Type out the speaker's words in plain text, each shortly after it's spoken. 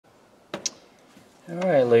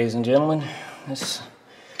Alright, ladies and gentlemen, I'm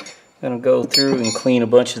going to go through and clean a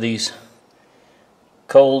bunch of these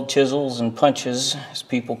cold chisels and punches, as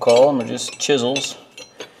people call them. They're just chisels.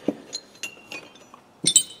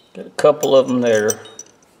 Got a couple of them there.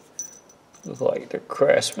 Look like they're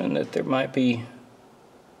Craftsman, that there might be.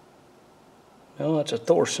 No, that's a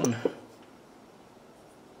Thorson.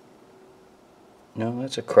 No,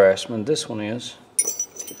 that's a Craftsman. This one is.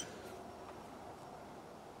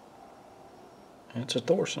 It's a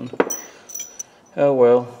Thorson. Oh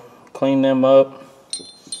well, clean them up.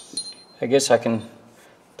 I guess I can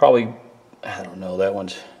probably, I don't know, that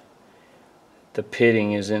one's, the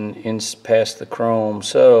pitting is in past the chrome,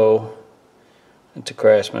 so it's a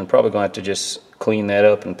Craftsman. Probably gonna have to just clean that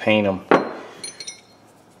up and paint them.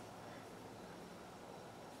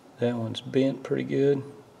 That one's bent pretty good.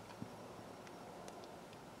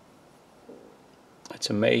 It's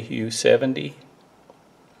a Mayhew 70.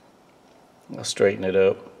 I'll straighten it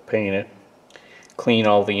up, paint it, clean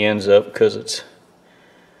all the ends up because it's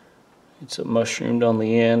mushroomed on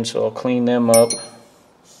the end, so I'll clean them up.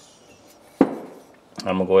 I'm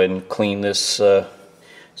gonna go ahead and clean this. It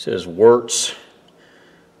says Wirtz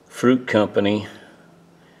Fruit Company,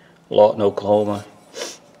 Lawton, Oklahoma.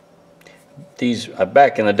 These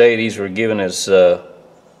back in the day, these were given as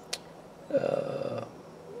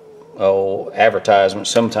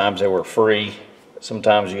advertisements. Sometimes they were free.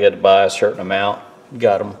 Sometimes you had to buy a certain amount.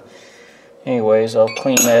 Got them. Anyways, I'll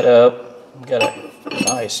clean that up. Got a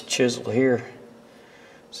nice chisel here.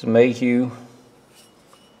 It's a Mayhew.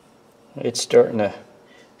 It's starting to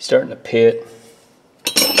pit.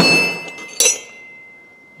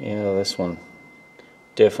 Yeah, this one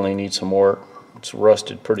definitely needs some work. It's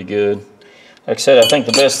rusted pretty good. Like I said, I think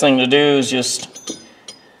the best thing to do is just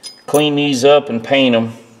clean these up and paint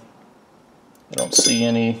them. I don't see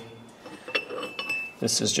any.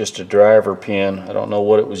 This is just a driver pin. I don't know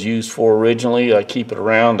what it was used for originally. I keep it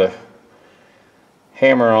around to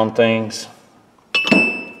hammer on things.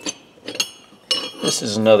 This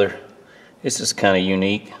is another. This is kind of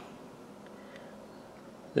unique.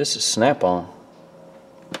 This is snap-on.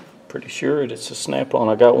 Pretty sure it's a snap-on.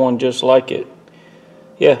 I got one just like it.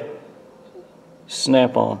 Yeah,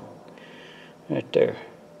 snap-on right there.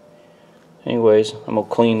 Anyways, I'm gonna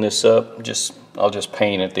clean this up. I'll just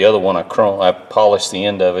paint it. The other one I polished the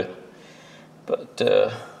end of it. But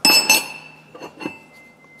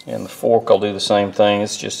and the fork, I'll do the same thing.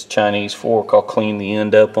 It's just a Chinese fork. I'll clean the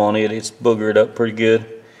end up on it. It's boogered up pretty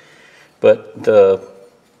good, but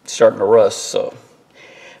it's starting to rust. So,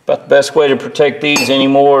 about the best way to protect these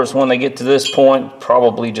anymore is when they get to this point,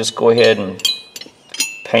 probably just go ahead and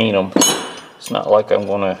paint them. It's not like I'm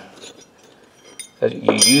gonna.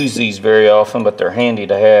 You use these very often, but they're handy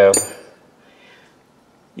to have.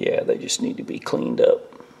 Yeah, they just need to be cleaned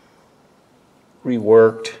up,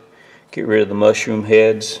 reworked, get rid of the mushroom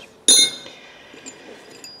heads.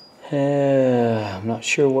 I'm not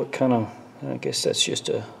sure what kind of, I guess that's just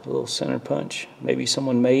a little center punch. Maybe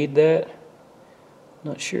someone made that,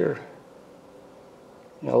 not sure.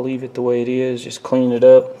 I'll leave it the way it is, just clean it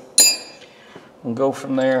up and go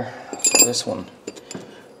from there. This one's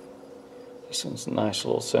a nice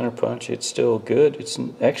little center punch. It's still good. It's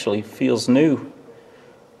actually feels new.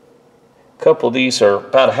 A couple of these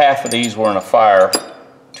about half of these were in a fire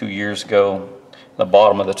 2 years ago, the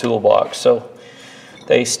bottom of the toolbox, so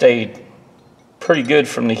they stayed pretty good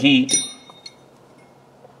from the heat.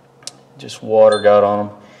 Just water got on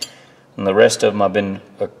them, and the rest of them I've been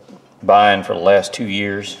buying for the last 2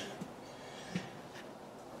 years.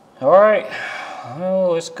 All right,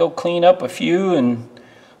 well, let's go clean up a few, and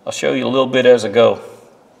I'll show you a little bit as I go.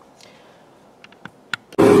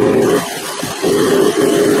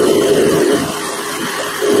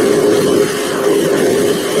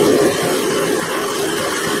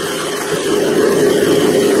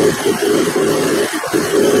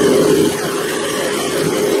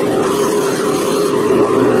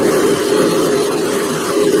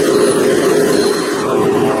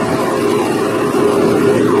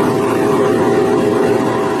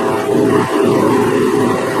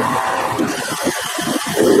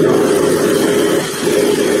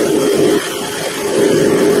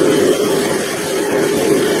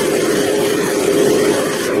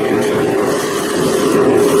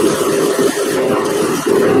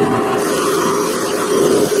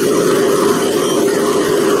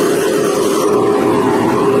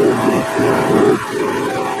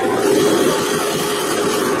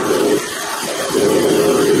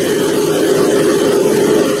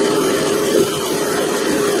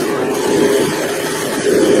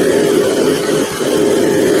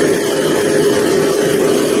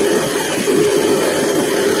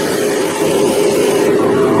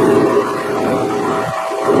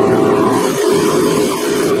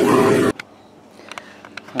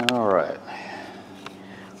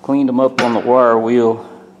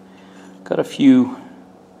 a few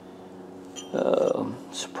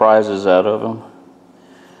surprises out of them.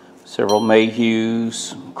 Several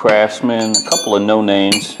Mayhews, Craftsman, a couple of no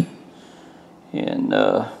names, and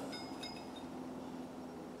let's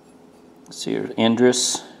see here,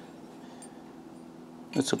 Endress.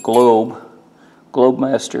 It's a Globe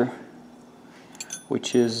Master,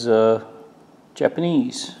 which is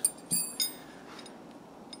Japanese.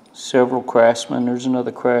 Several Craftsman. There's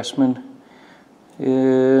another Craftsman,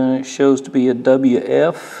 and it shows to be a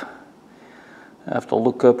WF. I have to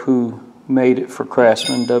look up who made it for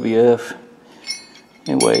Craftsman, WF.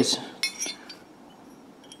 Anyways,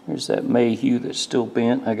 there's that Mayhew that's still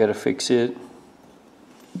bent. I gotta fix it.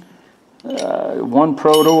 One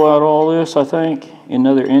proto out of all this, I think.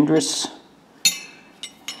 Another Endress.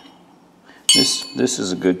 This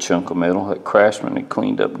is a good chunk of metal. That Craftsman had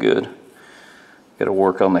cleaned up good. Got to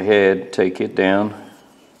work on the head, take it down.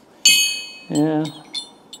 Yeah,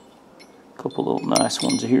 a couple little nice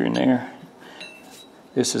ones here and there.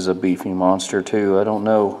 This is a beefy monster too. I don't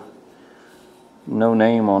know, no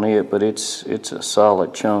name on it, but it's a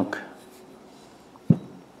solid chunk.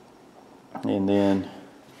 And then,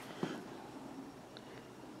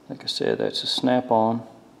 like I said, that's a snap-on,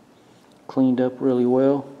 cleaned up really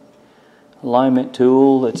well. Alignment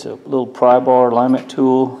tool, that's a little pry bar alignment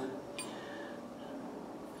tool.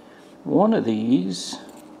 One of these,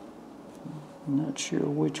 I'm not sure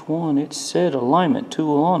which one, it said alignment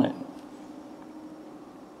tool on it.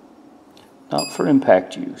 Not for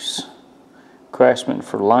impact use. Craftsman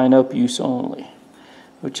for line-up use only,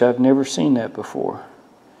 which I've never seen that before.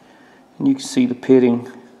 And you can see the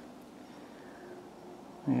pitting.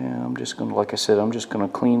 Yeah, I'm just gonna, like I said, I'm just gonna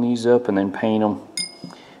clean these up and then paint them.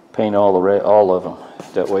 Paint all of them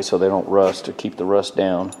that way so they don't rust, or keep the rust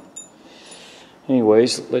down.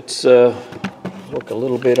 Anyways, let's work a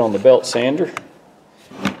little bit on the belt sander.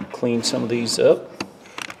 Clean some of these up.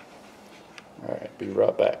 Alright, be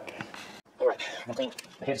right back. Alright, I'm going to clean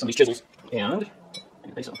the head of some of these chisels, and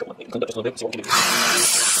clean up just a little bit, see what we can do.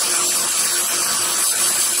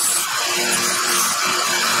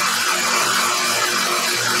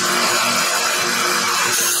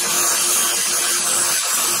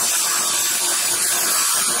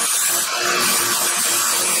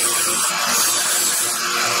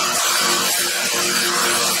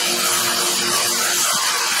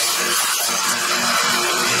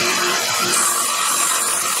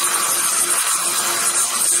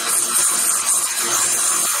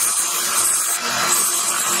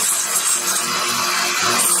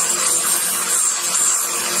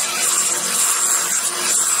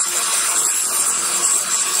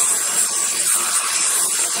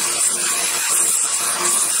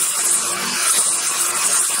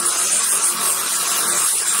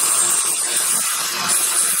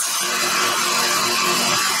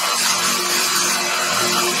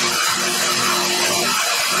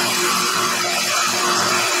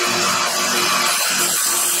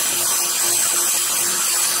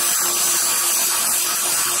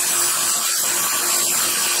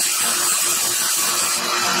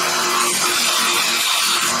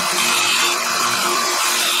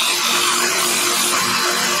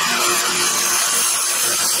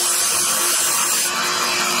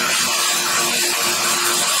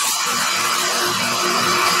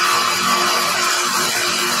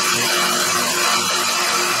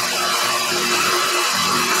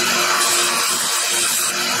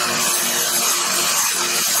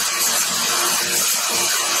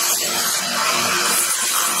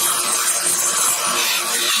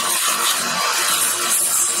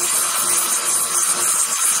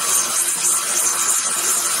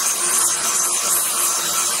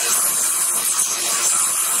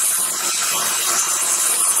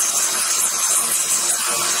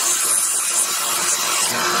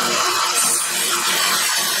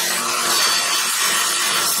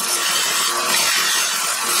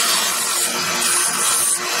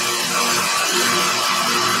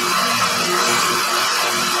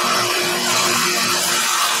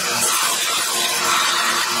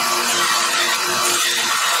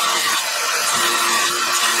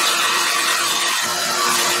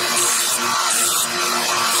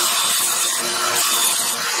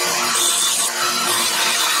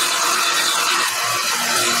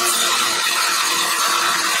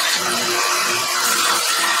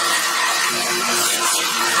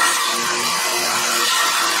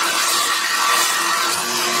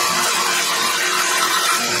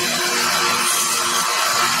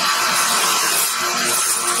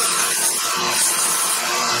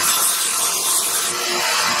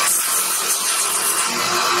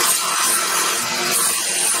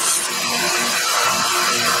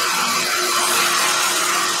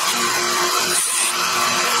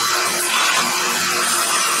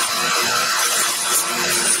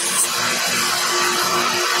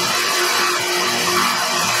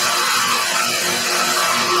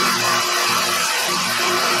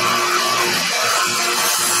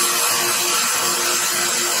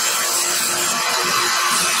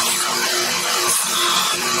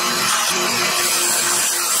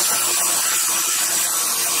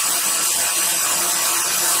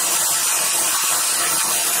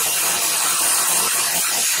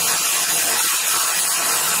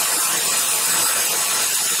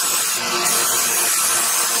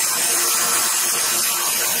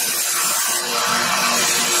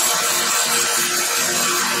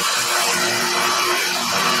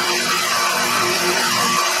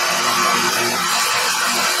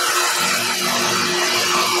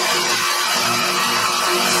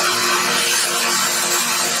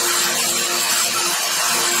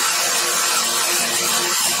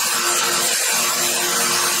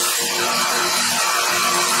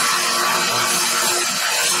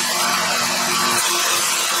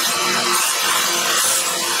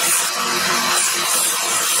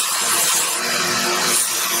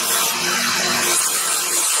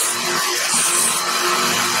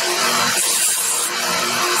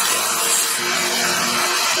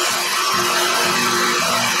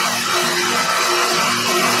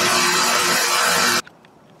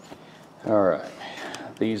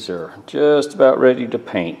 These are just about ready to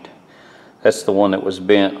paint. That's the one that was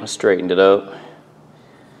bent. I straightened it up.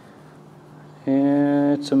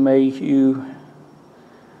 And it's a Mayhew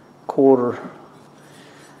quarter.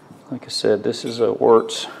 Like I said, this is a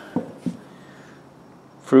Wertz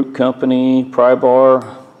Fruit Company pry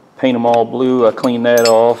bar. Paint them all blue. I cleaned that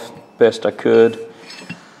off best I could.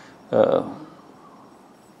 I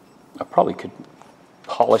probably could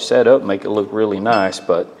polish that up, make it look really nice,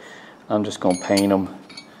 but I'm just going to paint them.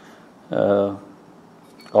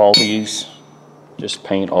 All these, just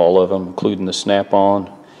paint all of them, including the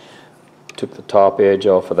snap-on. Took the top edge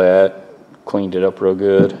off of that, cleaned it up real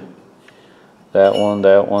good. That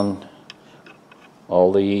one,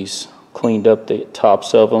 all these, cleaned up the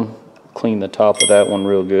tops of them, cleaned the top of that one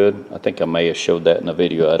real good. I think I may have showed that in the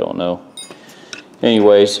video, I don't know.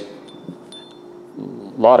 Anyways, a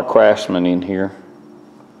lot of Craftsman in here.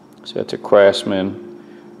 So that's a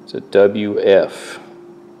Craftsman, it's a WF.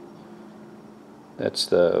 That's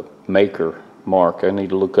the maker mark. I need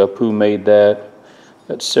to look up who made that.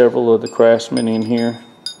 Got several of the Craftsmen in here.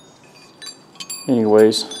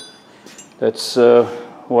 Anyways, that's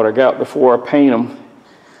what I got before I paint them.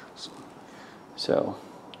 So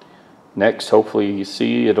next, hopefully you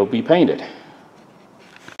see it'll be painted.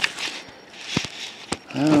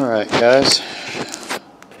 Alright guys,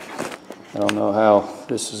 I don't know how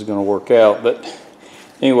this is going to work out, but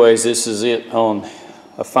anyways, this is it.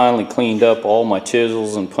 I finally cleaned up all my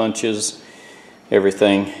chisels and punches,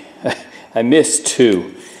 everything. I missed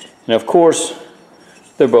two, and of course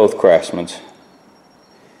they're both Craftsman's.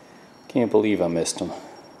 Can't believe I missed them.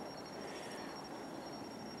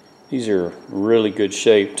 These are really good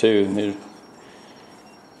shape too.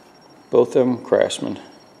 Both of them Craftsman,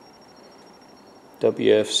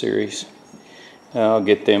 WF series. I'll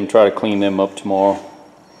get them, try to clean them up tomorrow.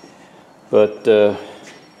 But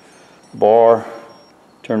bar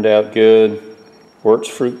turned out good. Wertz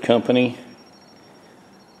Fruit Company,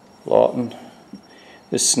 Lawton.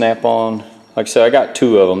 This snap-on, like I said, I got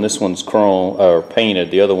two of them. This one's chrome or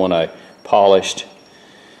painted. The other one I polished.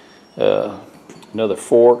 Another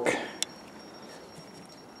fork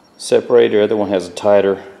separator. The other one has a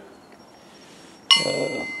tighter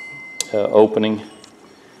opening.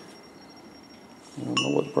 I don't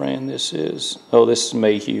know what brand this is. Oh, this is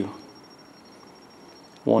Mayhew.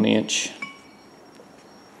 1 inch.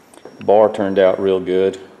 Bar turned out real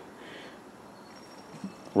good.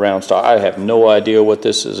 Round stock. I have no idea what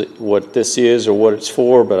this is or what it's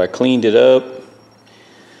for, but I cleaned it up.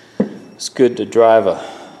 It's good to drive a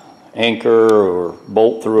anchor or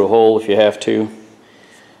bolt through a hole if you have to.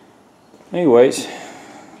 Anyways,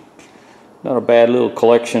 not a bad little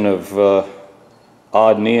collection of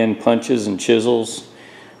odd and end punches and chisels.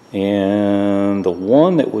 And the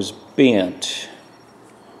one that was bent,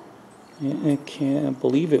 I can't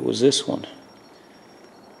believe it was this one.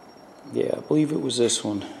 Yeah, I believe it was this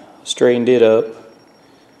one. Straightened it up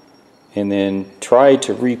and then tried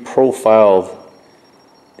to reprofile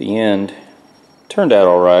the end. Turned out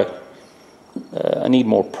alright. I need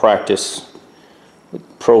more practice with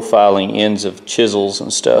profiling ends of chisels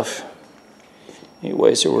and stuff.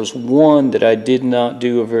 Anyways, there was one that I did not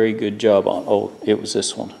do a very good job on. Oh, it was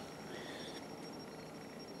this one.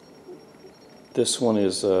 This one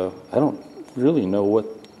is, I don't really know what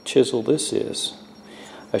chisel this is.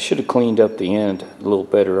 I should have cleaned up the end a little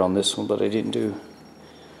better on this one, but I didn't do.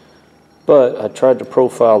 But I tried to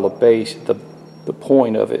profile the base, the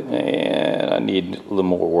point of it, and I need a little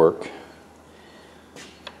more work.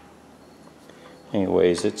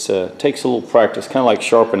 Anyways, it takes a little practice, kind of like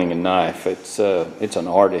sharpening a knife. It's an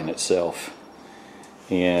art in itself.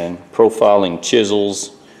 And profiling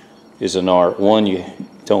chisels is an art. One, you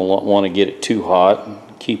don't want to get it too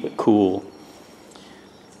hot, keep it cool.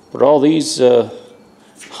 But all these, look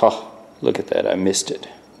at that, I missed it.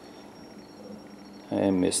 I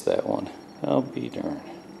missed that one. I'll be darned.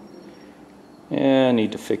 Yeah, I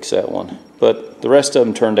need to fix that one. But the rest of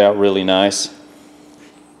them turned out really nice.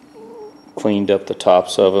 Cleaned up the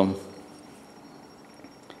tops of them.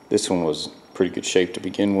 This one was pretty good shape to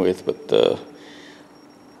begin with, but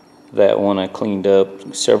that one I cleaned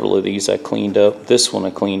up. Several of these I cleaned up. This one I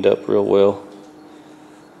cleaned up real well.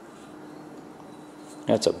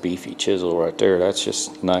 That's a beefy chisel right there. That's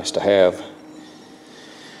just nice to have.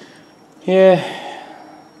 Yeah,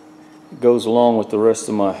 it goes along with the rest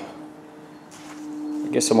of my. I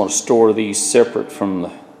guess I'm going to store these separate from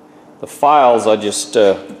the files. I just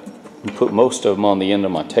put most of them on the end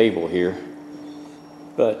of my table here.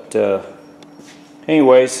 But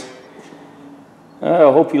anyways, I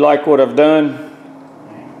hope you like what I've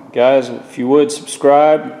done. Guys, if you would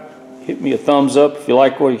subscribe, hit me a thumbs up if you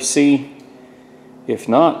like what you see. If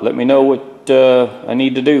not, let me know what I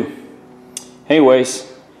need to do.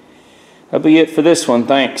 Anyways, that'll be it for this one.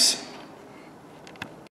 Thanks.